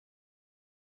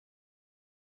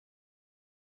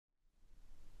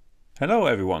Hello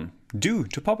everyone! Due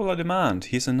to popular demand,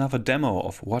 here's another demo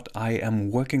of what I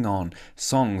am working on.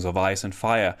 Songs of Ice and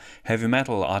Fire, heavy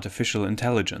metal, artificial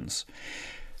intelligence.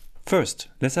 First,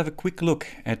 let's have a quick look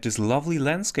at this lovely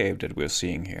landscape that we're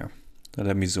seeing here. So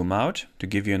let me zoom out to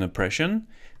give you an impression.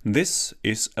 This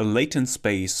is a latent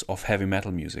space of heavy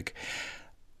metal music.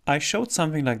 I showed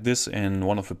something like this in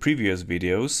one of the previous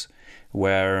videos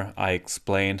where I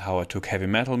explained how I took heavy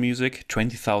metal music,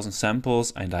 20,000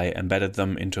 samples, and I embedded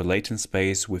them into a latent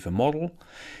space with a model.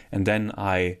 And then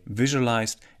I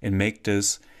visualized and make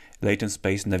this latent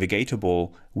space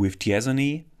navigatable with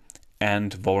diaziony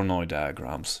and Voronoi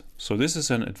diagrams. So this is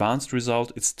an advanced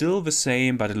result. It's still the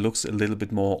same, but it looks a little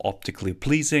bit more optically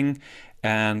pleasing.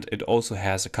 And it also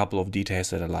has a couple of details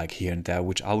that I like here and there,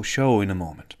 which I'll show in a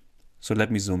moment. So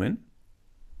let me zoom in.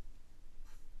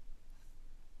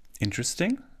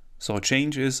 Interesting. So a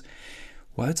change is,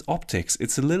 well, it's optics.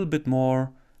 It's a little bit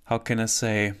more, how can I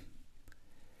say,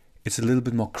 it's a little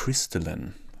bit more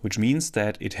crystalline, which means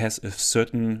that it has a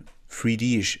certain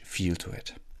 3D-ish feel to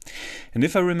it. And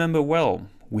if I remember well,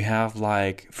 we have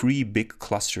like 3 big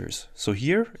clusters. So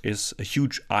here is a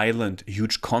huge island, a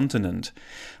huge continent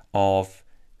of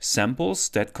samples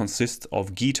that consist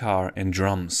of guitar and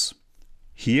drums.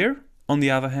 Here, on the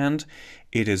other hand,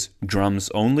 it is drums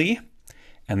only.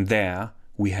 And there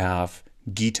we have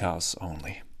guitars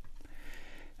only.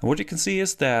 And what you can see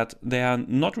is that they are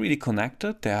not really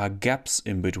connected. There are gaps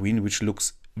in between, which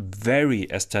looks very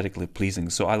aesthetically pleasing.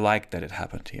 So I like that it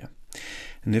happened here.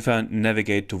 And if I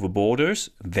navigate to the borders,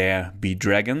 there be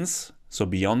dragons. So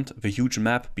beyond the huge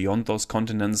map, beyond those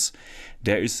continents,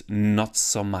 there is not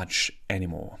so much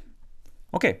anymore.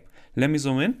 Okay, let me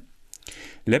zoom in.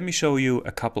 Let me show you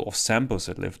a couple of samples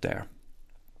that live there.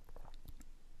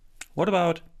 What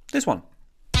about this one?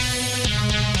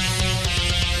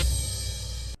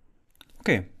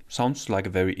 Okay, sounds like a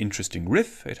very interesting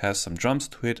riff. It has some drums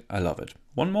to it. I love it.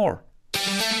 One more.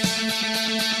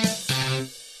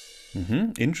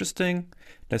 Interesting.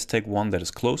 Let's take one that is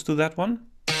close to that one.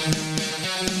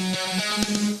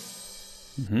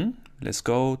 Let's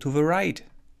go to the right.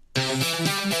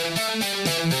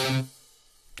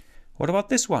 What about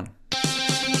this one?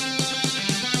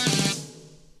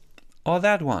 Or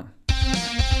that one?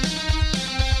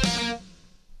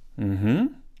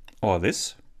 Or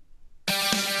this?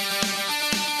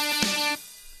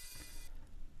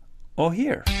 Or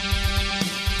here?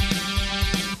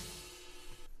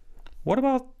 What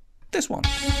about this one?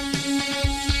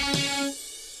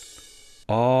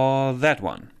 Or that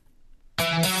one?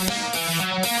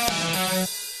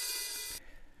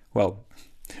 Well,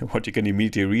 what you can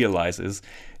immediately realize is,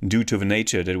 due to the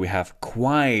nature that we have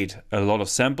quite a lot of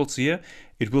samples here,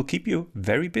 it will keep you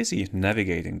very busy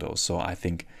navigating those. So I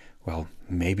think, well,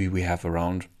 maybe we have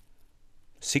around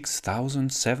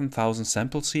 6,000, 7,000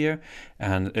 samples here.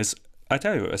 And as I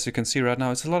tell you, as you can see right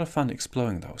now, it's a lot of fun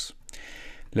exploring those.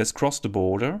 Let's cross the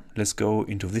border. Let's go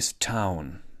into this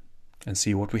town and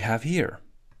see what we have here.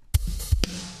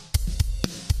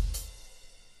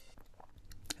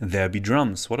 There be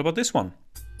drums. What about this one?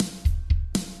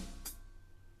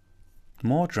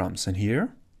 More drums in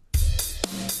here.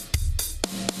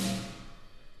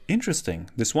 Interesting.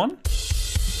 This one?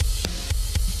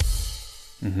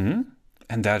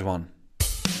 And that one.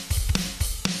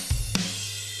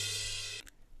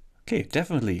 Okay,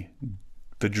 definitely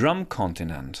the drum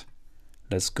continent.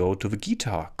 Let's go to the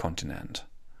guitar continent.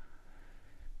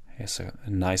 Here's a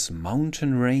nice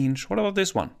mountain range. What about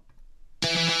this one?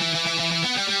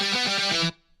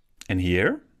 And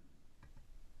here?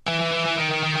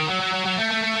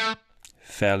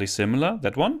 Fairly similar.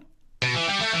 That one?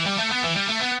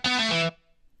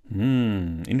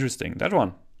 Interesting. That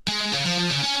one.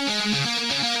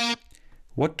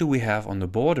 What do we have on the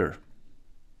border?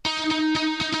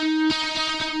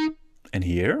 And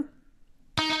here?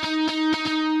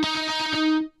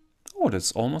 Oh,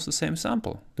 that's almost the same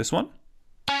sample. This one?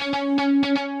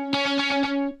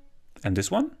 And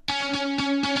this one?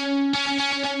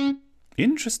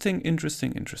 Interesting,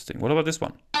 interesting, interesting. What about this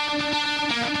one?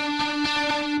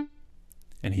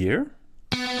 And here?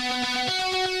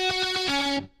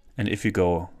 And if you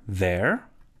go there?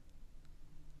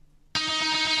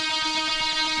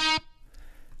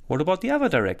 What about the other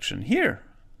direction? Here?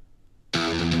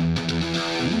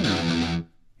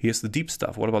 Here's the deep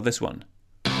stuff. What about this one?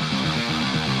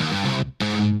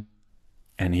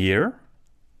 And here?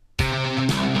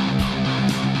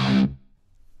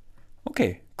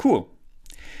 Okay, cool.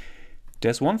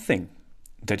 There's one thing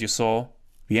that you saw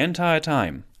the entire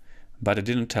time, but I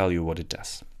didn't tell you what it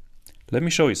does. Let me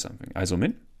show you something. I zoom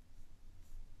in.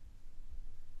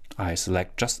 I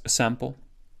select just a sample.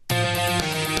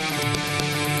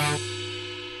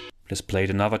 Let's play it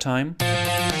another time.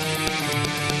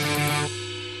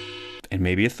 And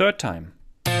maybe a third time.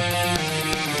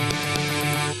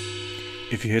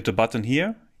 If you hit the button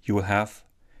here, you will have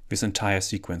this entire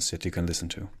sequence that you can listen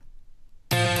to.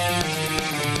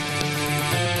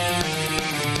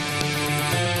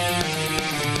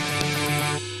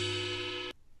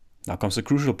 Now comes the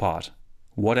crucial part.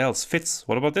 What else fits?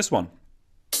 What about this one?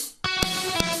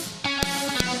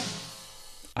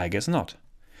 I guess not.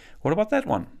 What about that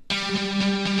one?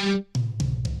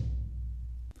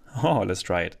 Oh, let's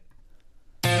try it.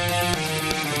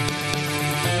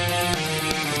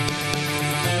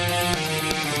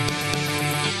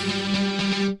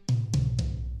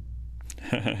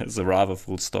 It's a rather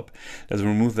full stop. Let's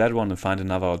remove that one and find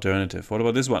another alternative. What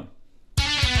about this one?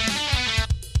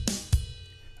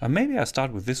 Maybe I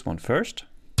start with this one first.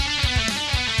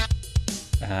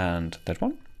 And that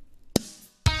one.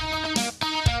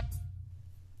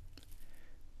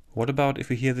 What about if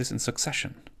we hear this in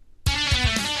succession?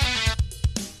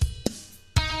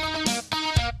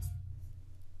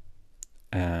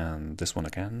 And this one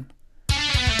again.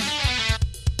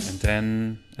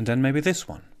 And then maybe this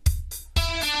one.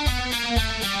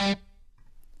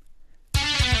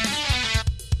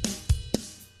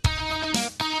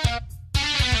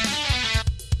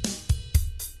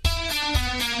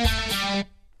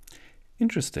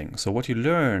 Interesting. So what you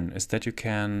learn is that you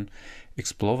can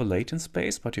explore the latent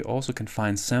space, but you also can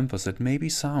find samples that maybe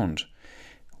sound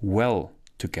well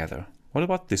together. What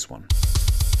about this one?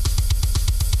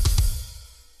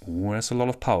 Ooh, there's a lot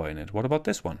of power in it. What about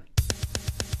this one?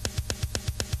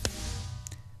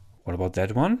 What about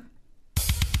that one?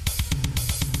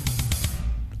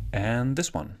 And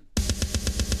this one.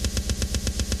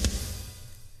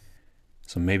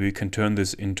 So maybe we can turn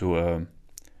this into a,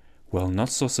 well, not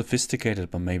so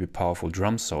sophisticated, but maybe powerful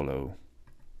drum solo.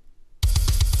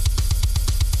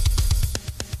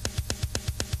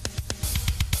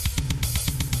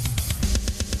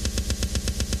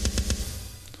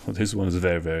 Well, this one is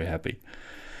very, very happy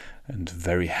and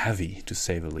very heavy, to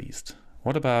say the least.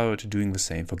 What about doing the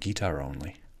same for guitar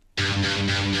only?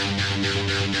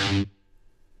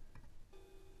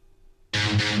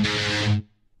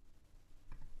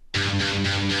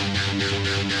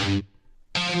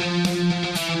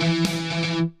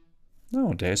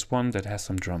 No, there's one that has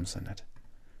some drums in it.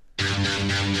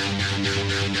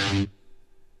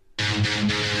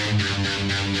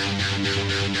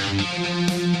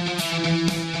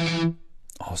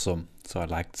 Awesome. So I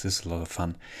liked this, a lot of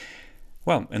fun.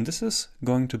 Well, and this is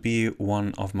going to be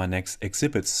one of my next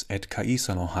exhibits at KI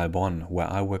Salon Heilbronn,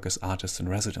 where I work as artist in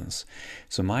residence.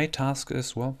 So my task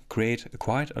is, well, create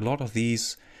quite a lot of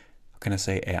these, how can I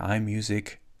say, AI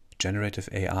music, generative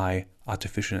AI,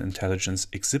 artificial intelligence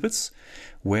exhibits,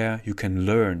 where you can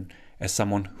learn, as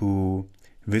someone who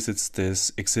visits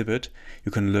this exhibit,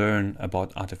 you can learn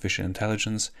about artificial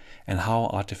intelligence and how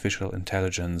artificial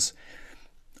intelligence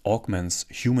augments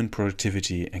human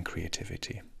productivity and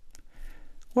creativity.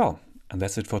 Well, and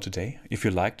that's it for today. If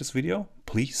you liked this video,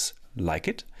 please like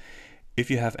it. If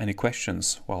you have any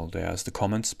questions, well, there's the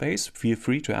comment space. Feel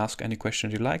free to ask any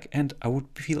questions you like, and I would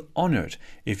feel honored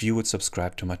if you would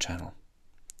subscribe to my channel.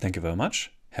 Thank you very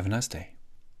much. Have a nice day.